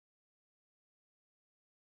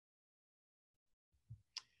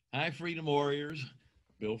Hi, Freedom Warriors.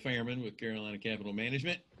 Bill Fairman with Carolina Capital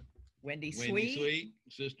Management. Wendy Wendy Sweet. Sweet,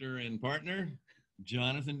 sister and partner.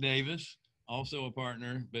 Jonathan Davis, also a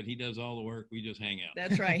partner, but he does all the work. We just hang out.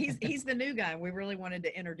 That's right. He's the new guy. We really wanted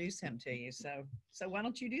to introduce him to you. So why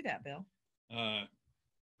don't you do that, Bill? Uh,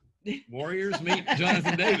 Warriors meet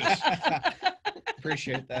Jonathan Davis.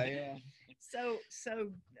 Appreciate that. Yeah. So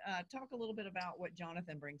talk a little bit about what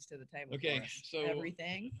Jonathan brings to the table. Okay, for us. so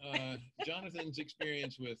everything. Jonathan's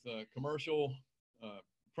experience with commercial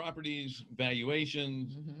properties,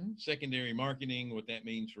 valuations, secondary marketing. What that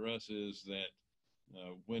means for us is that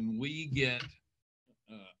when we get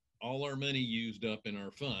all our money used up in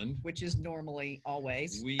our fund, which is normally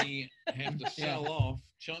always, we have to sell off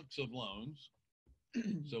chunks of loans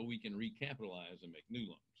so we can recapitalize and make new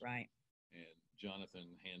loans. Right. And Jonathan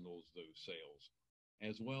handles those sales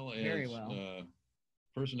as well as very well.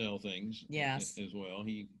 Personnel things. Yes. As well.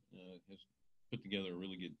 He has put together a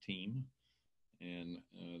really good team, and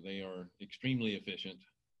they are extremely efficient,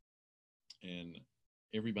 and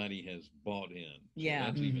everybody has bought in. So yeah.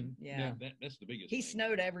 That's even, yeah. That's the biggest He thing.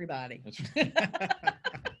 snowed everybody. That's right.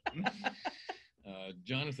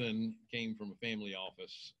 Jonathan came from a family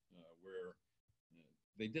office where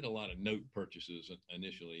they did a lot of note purchases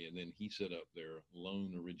initially, and then he set up their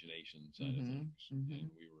loan origination side of things. And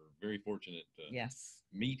we were very fortunate to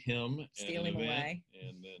meet him, steal at an him event, away,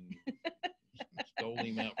 and then stole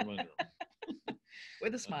him out from under him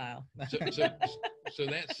with a smile. So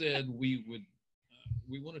that said, we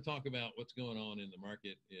want to talk about what's going on in the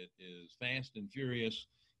market. It is fast and furious.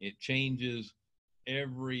 It changes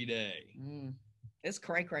every day. It's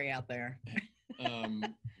cray out there.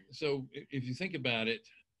 So if you think about it,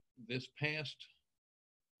 this past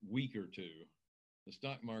week or two, the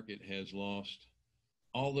stock market has lost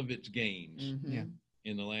all of its gains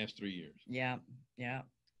in the last 3 years. Yeah.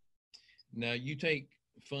 Now you take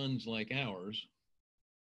funds like ours,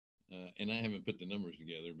 and I haven't put the numbers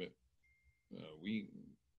together, but we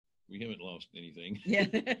haven't lost anything. Yeah,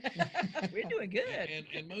 we're doing good.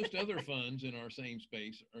 And most other funds in our same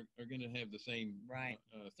space are going to have the same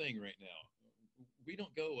thing right now. We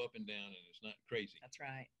don't go up and down, and it's not crazy. That's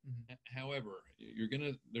right. However,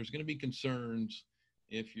 there's gonna be concerns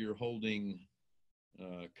if you're holding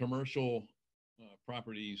commercial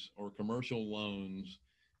properties or commercial loans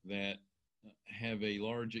that have a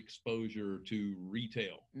large exposure to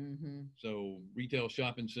retail. So retail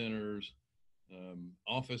shopping centers,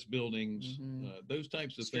 office buildings, those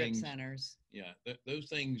types of strip things. Centers. Yeah, those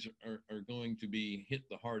things are going to be hit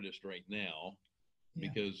the hardest right now.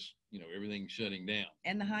 Because everything's shutting down,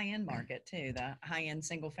 and the high-end market too. The high-end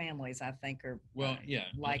single families, I think, are I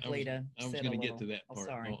likely to. I was going to get to that part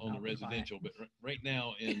on the residential, but right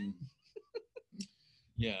now in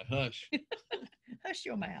hush, hush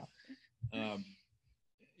your mouth. On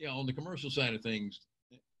the commercial side of things,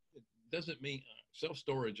 it doesn't mean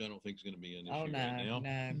self-storage. I don't think is going to be an issue right now.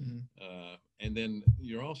 No. And then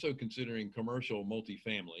you're also considering commercial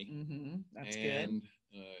multifamily. That's good.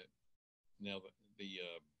 Now the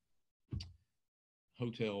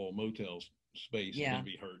hotel motel space is going to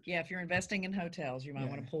be hurt. Yeah, if you're investing in hotels, you might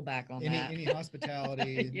want to pull back on that. Any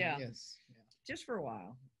hospitality. Yes. Just for a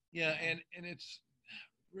while. Yeah, and it's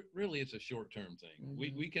really it's a short-term thing.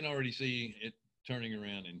 We can already see it turning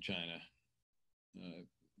around in China.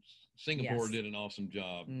 Singapore did an awesome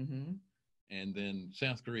job. And then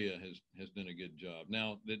South Korea has done a good job.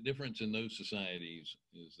 Now, the difference in those societies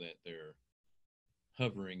is that they're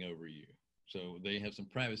hovering over you. So they have some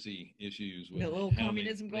privacy issues with a little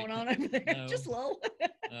communism going on over there. No. Just low.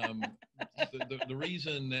 The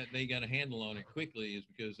reason that they got a handle on it quickly is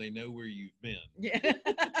because they know where you've been. Yeah.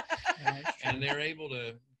 And they're able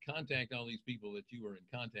to contact all these people that you were in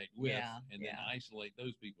contact with and then isolate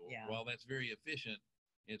those people. While that's very efficient,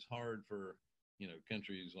 it's hard for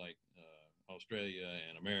countries like Australia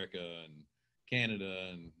and America and Canada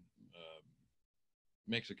and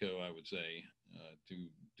Mexico, I would say, to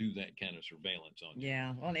do that kind of surveillance on you.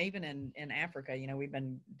 Yeah, well, and even in Africa, we've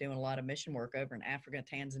been doing a lot of mission work over in Africa,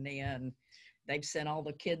 Tanzania, and they've sent all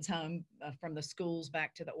the kids home from the schools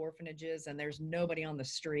back to the orphanages, and there's nobody on the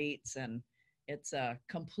streets, and it's a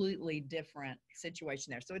completely different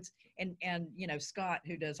situation there. So it's and Scott,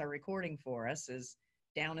 who does our recording for us, is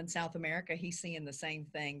down in South America. He's seeing the same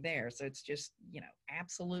thing there. So it's just,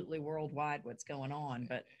 absolutely worldwide what's going on.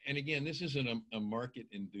 But and again, this isn't a market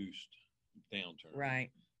induced downturn. Right.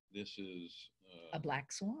 This is a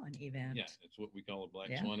black swan event. Yeah, it's what we call a black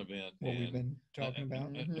swan event. What we've been talking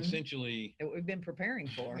about. Essentially, what we've been preparing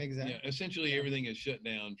for. Exactly. Yeah, essentially everything is shut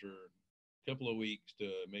down for a couple of weeks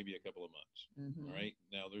to maybe a couple of months. All right.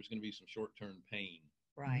 Now there's going to be some short-term pain.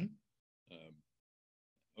 Right.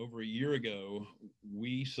 over a year ago,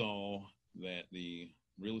 we saw that the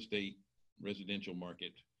real estate residential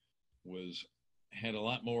market had a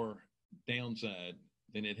lot more downside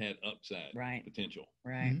than it had upside potential.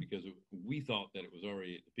 Right. Because we thought that it was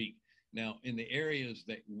already at the peak. Now, in the areas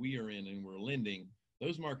that we are in and we're lending,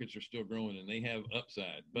 those markets are still growing and they have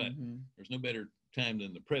upside, but there's no better time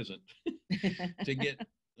than the present to get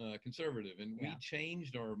conservative. And we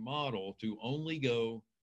changed our model to only go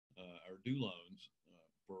or do loans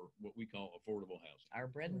for what we call affordable housing. Our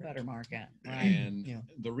bread and butter market. And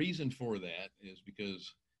the reason for that is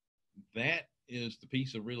because that is the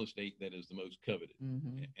piece of real estate that is the most coveted.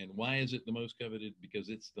 And why is it the most coveted? Because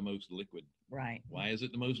it's the most liquid. Right. Why is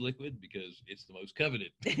it the most liquid? Because it's the most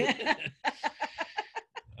coveted. It's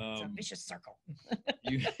a vicious circle.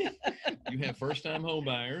 you have first-time home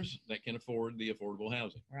buyers that can afford the affordable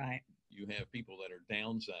housing. Right. You have people that are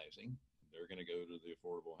downsizing. They're going to go to the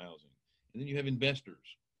affordable housing. And then you have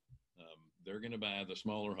investors. They're going to buy the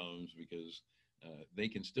smaller homes because they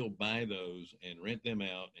can still buy those and rent them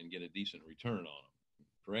out and get a decent return on them.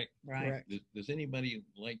 Correct? Right. Correct. Does anybody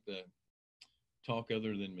like to talk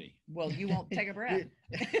other than me? Well, you won't take a breath.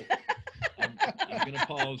 I'm going to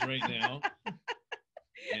pause right now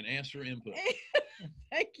and ask for input.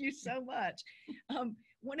 Thank you so much.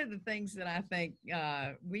 One of the things that I think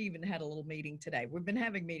we even had a little meeting today. We've been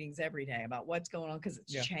having meetings every day about what's going on because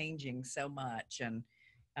it's changing so much. And,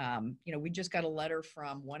 we just got a letter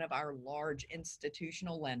from one of our large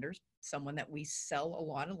institutional lenders, someone that we sell a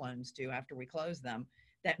lot of loans to after we close them,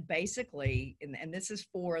 that basically, and this is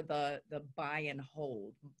for the buy and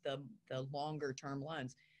hold, the longer term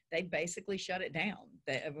loans, they basically shut it down.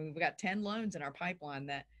 We've got 10 loans in our pipeline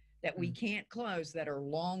that we can't close that are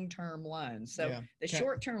long-term loans. So the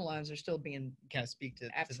short-term loans are still being. Can I speak to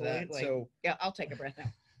absolutely? To that? So yeah, I'll take a breath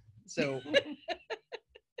now. So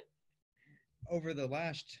over the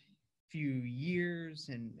last few years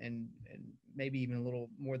and maybe even a little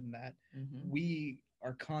more than that, we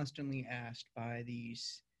are constantly asked by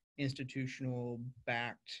these institutional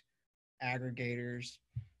backed aggregators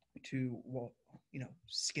to,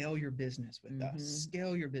 scale your business with us,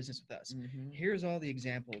 scale your business with us. Here's all the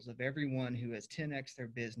examples of everyone who has 10x their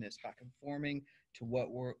business by conforming to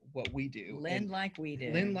what we do. Lend like we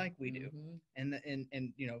do. Lend like we do.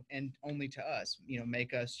 And only to us,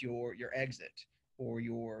 make us your exit or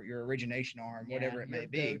your origination arm, whatever it may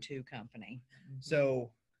be. Go-to company.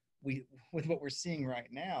 So with what we're seeing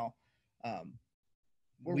right now,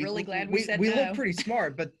 we're really glad we said we no. look pretty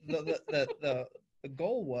smart, but the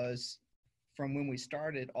goal was, from when we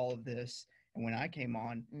started all of this and when I came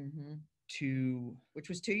on, which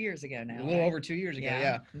was 2 years ago now, a little over 2 years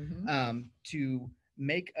ago, to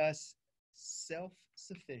make us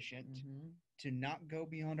self-sufficient, to not go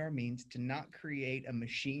beyond our means, to not create a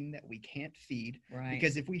machine that we can't feed. Right.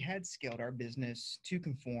 Because if we had scaled our business to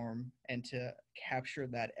conform and to capture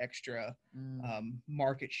that extra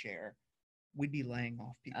market share, we'd be laying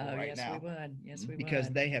off people now. Yes, we would. Yes, we would. Because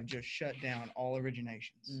they have just shut down all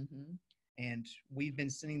originations. And we've been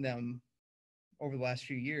sending them over the last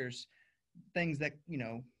few years things that,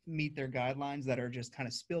 meet their guidelines that are just kind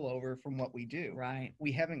of spillover from what we do. Right.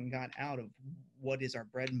 We haven't gotten out of what is our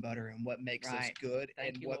bread and butter and what makes us good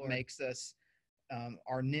what makes us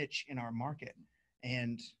our niche in our market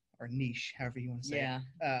and our niche, however you want to say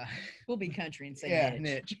it. We'll be country and say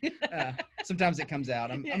niche. Sometimes it comes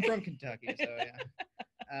out. I'm from Kentucky, so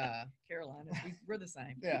Carolinas, we're the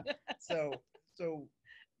same. So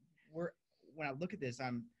when I look at this,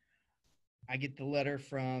 I get the letter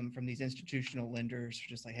from these institutional lenders,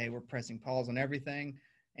 just like, hey, we're pressing pause on everything.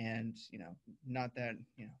 And, not that,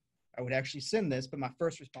 I would actually send this, but my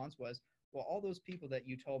first response was, well, all those people that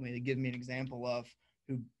you told me to give me an example of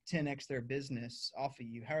who 10x their business off of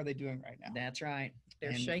you, how are they doing right now? That's right.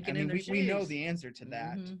 They're shaking in their shoes. We know the answer to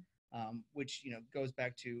that, which, goes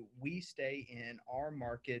back to, we stay in our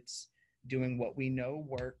markets doing what we know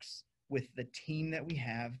works with the team that we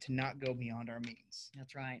have to not go beyond our means.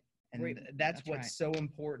 That's right. And that's what's so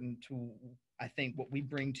important to, I think, what we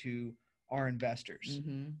bring to our investors.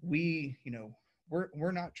 We,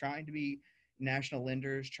 we're not trying to be national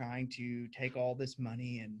lenders trying to take all this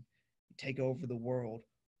money and take over the world.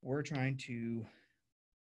 We're trying to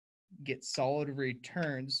get solid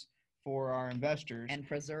returns for our investors and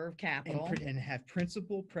preserve capital and have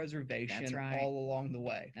principal preservation all along the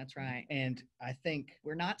way. That's right. And I think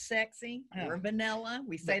we're not sexy. We're vanilla.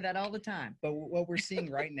 We say that all the time. But what we're seeing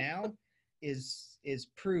right now is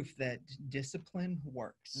proof that discipline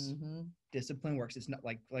works. Discipline works. It's not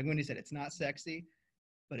like Wendy said, it's not sexy,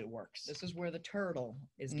 but it works. This is where the turtle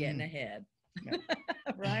is getting ahead.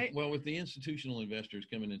 right? Well, with the institutional investors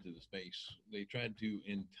coming into the space, they tried to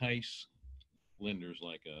entice lenders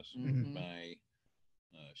like us by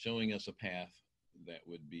showing us a path that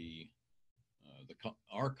would be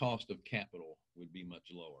our cost of capital would be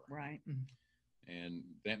much lower. Right. And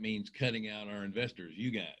that means cutting out our investors,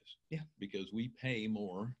 you guys. Yeah. Because we pay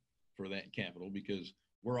more for that capital because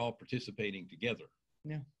we're all participating together.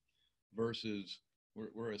 Yeah. Versus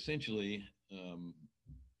we're essentially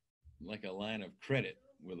like a line of credit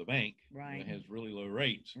with a bank that has really low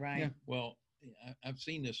rates. Right. Yeah. Well, I've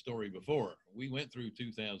seen this story before. We went through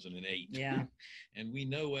 2008. Yeah. And we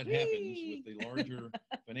know what happens with the larger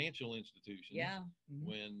financial institutions. Yeah.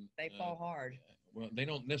 When they fall hard. Well, they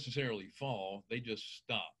don't necessarily fall. They just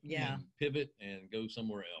stop. Yeah. And pivot and go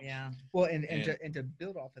somewhere else. Yeah. Well, and to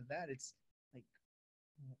build off of that, it's like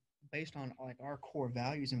based on like our core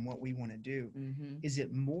values and what we want to do. Is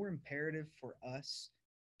it more imperative for us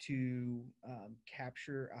to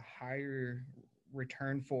capture a higher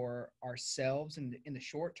return for ourselves in the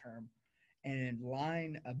short term and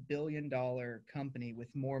line $1 billion company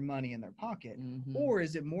with more money in their pocket? Or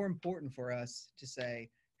is it more important for us to say,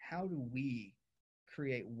 how do we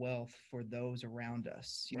create wealth for those around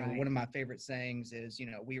us? You know, one of my favorite sayings is,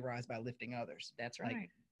 we rise by lifting others. That's right.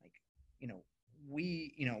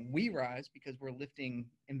 We rise because we're lifting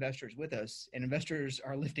investors with us, and investors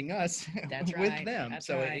are lifting us That's with right. them. That's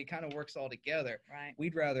so right. it kind of works all together. Right.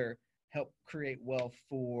 We'd rather help create wealth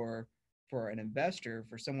for an investor,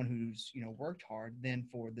 for someone who's worked hard, than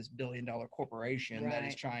for this $1 billion corporation that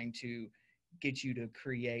is trying to get you to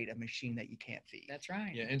create a machine that you can't feed. That's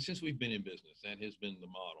right. Yeah, and since we've been in business, that has been the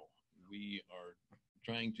model. We are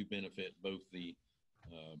trying to benefit both the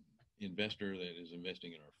investor that is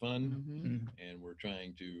investing in our fund, and we're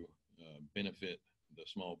trying to benefit the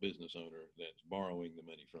small business owner that's borrowing the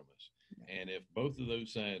money from us. And if both of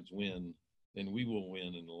those sides win, then we will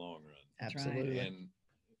win in the long run. Absolutely. And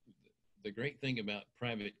the great thing about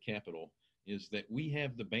private capital is that we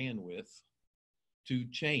have the bandwidth to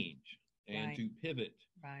change and to pivot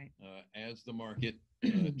as the market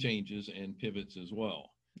changes and pivots as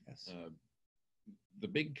well. Yes. The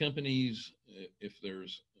big companies, if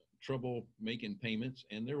there's trouble making payments,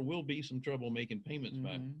 and there will be some trouble making payments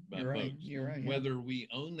by folks. You're right. Whether we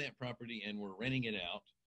own that property and we're renting it out,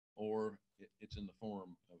 or it's in the form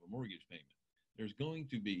of a mortgage payment, there's going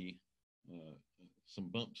to be some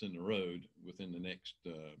bumps in the road within the next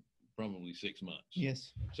probably 6 months.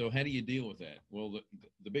 Yes. So how do you deal with that? Well,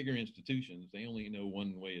 the bigger institutions, they only know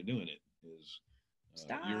one way of doing it is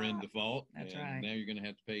you're in default. That's and now you're going to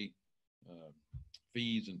have to pay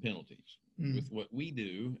fees and penalties. With what we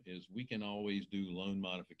do is we can always do loan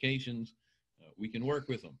modifications. We can work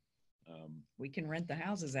with them. We can rent the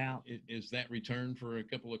houses out. Is that return for a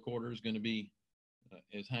couple of quarters going to be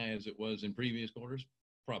as high as it was in previous quarters?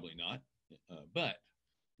 Probably not. But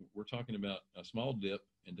we're talking about a small dip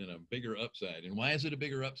and then a bigger upside. And why is it a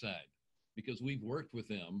bigger upside? Because we've worked with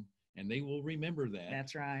them and they will remember that.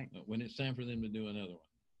 That's right. When it's time for them to do another one.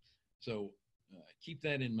 So keep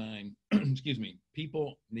that in mind. Excuse me.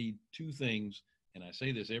 People need two things, and I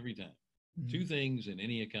say this every time. Two things in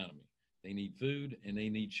any economy. They need food and they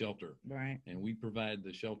need shelter. Right. And we provide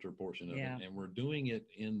the shelter portion of it. And we're doing it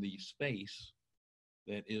in the space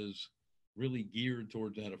that is really geared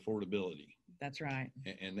towards that affordability. That's right.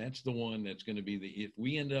 And that's the one that's going to be if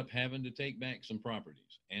we end up having to take back some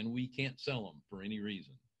properties and we can't sell them for any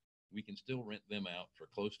reason, we can still rent them out for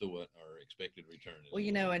close to what our expected return is.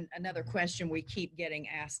 Well, and another question we keep getting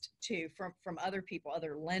asked too from other people,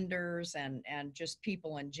 other lenders and just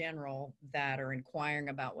people in general that are inquiring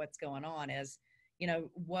about what's going on is,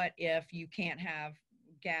 what if you can't have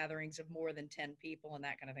gatherings of more than 10 people and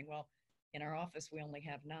that kind of thing? Well, in our office, we only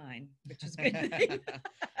have 9, which is good.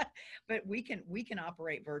 But we can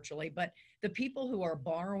operate virtually. But the people who are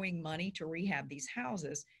borrowing money to rehab these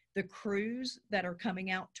houses, the crews that are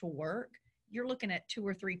coming out to work, you're looking at 2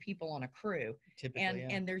 or 3 people on a crew. Typically,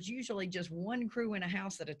 and there's usually just one crew in a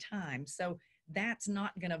house at a time. So that's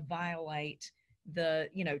not going to violate the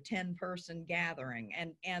 10-person gathering.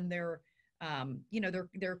 And they're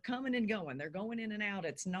they're coming and going. They're going in and out.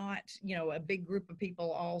 It's not, a big group of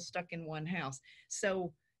people all stuck in one house.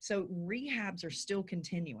 So rehabs are still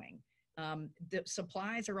continuing. The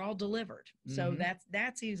supplies are all delivered. So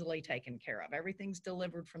that's easily taken care of. Everything's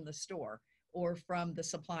delivered from the store or from the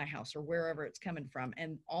supply house or wherever it's coming from.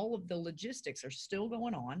 And all of the logistics are still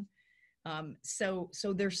going on. So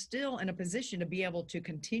they're still in a position to be able to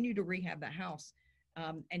continue to rehab the house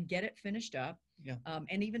and get it finished up. Yeah.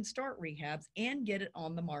 And even start rehabs and get it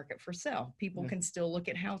on the market for sale. People can still look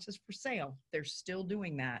at houses for sale. They're still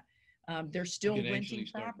doing that. They're still you can renting actually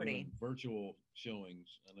start property. doing virtual showings.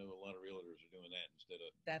 I know a lot of realtors are doing that instead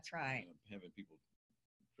of That's right. Having people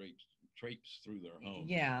traipse through their home.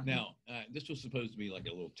 Yeah. Now, this was supposed to be like a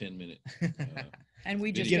little 10-minute. And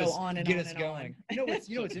we just video. go on and get on us and going. on. What's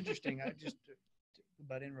interesting. I just to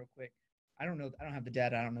butt in real quick. I don't know. I don't have the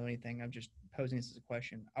data. I don't know anything. I'm just posing this as a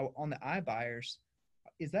question. On the iBuyers,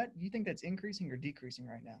 do you think that's increasing or decreasing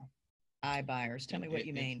right now? iBuyers. Tell me what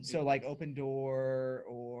you mean. So like Open Door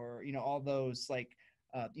or all those like.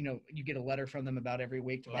 You get a letter from them about every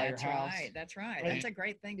week to buy your house. That's right. That's a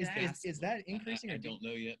great thing to ask. Is that increasing? I don't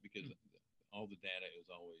know yet because all the data is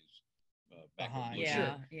always behind.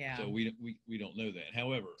 Yeah. So we don't know that.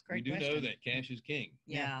 However, we do know that cash is king.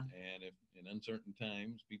 Yeah. And if in uncertain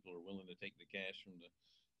times people are willing to take the cash from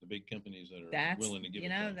the big companies that are willing to give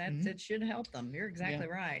it it should help them. You're exactly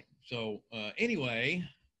right. So anyway,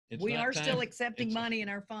 we are still accepting money in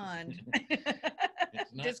our fund.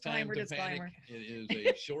 It's not disclaimer. Panic. It is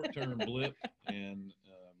a short-term blip, and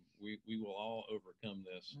we will all overcome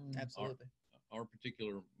this. Absolutely. Our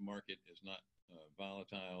particular market is not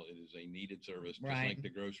volatile. It is a needed service, just right. like the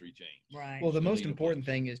grocery chain. Right. Well, the most important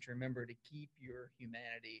thing is to remember to keep your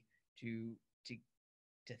humanity, to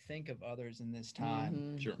think of others in this time.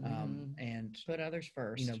 Mm-hmm. Sure. And put others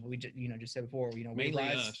first. We just said before, mainly we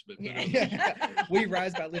rise, us, but we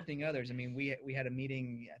rise by lifting others. I mean, we had a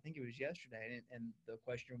meeting, I think it was yesterday, and the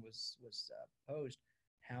question was posed,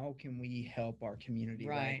 how can we help our community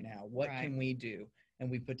right now? What can we do? And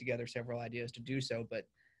we put together several ideas to do so, but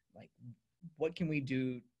like, what can we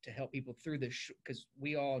do to help people through this? Because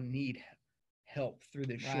we all need help through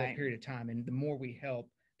this short period of time. And the more we help,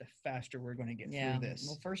 the faster we're going to get through this.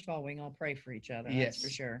 Well, first of all, we can all pray for each other. Yes. That's for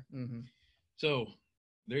sure. Mm-hmm. So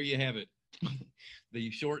there you have it. The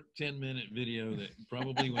short 10-minute video that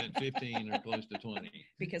probably went 15 or close to 20.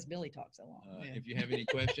 Because Billy talks so long. If you have any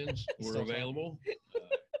questions, we're available.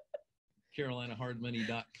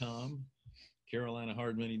 CarolinaHardMoney.com.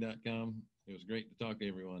 CarolinaHardMoney.com. It was great to talk to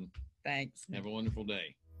everyone. Thanks. Have a wonderful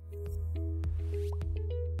day.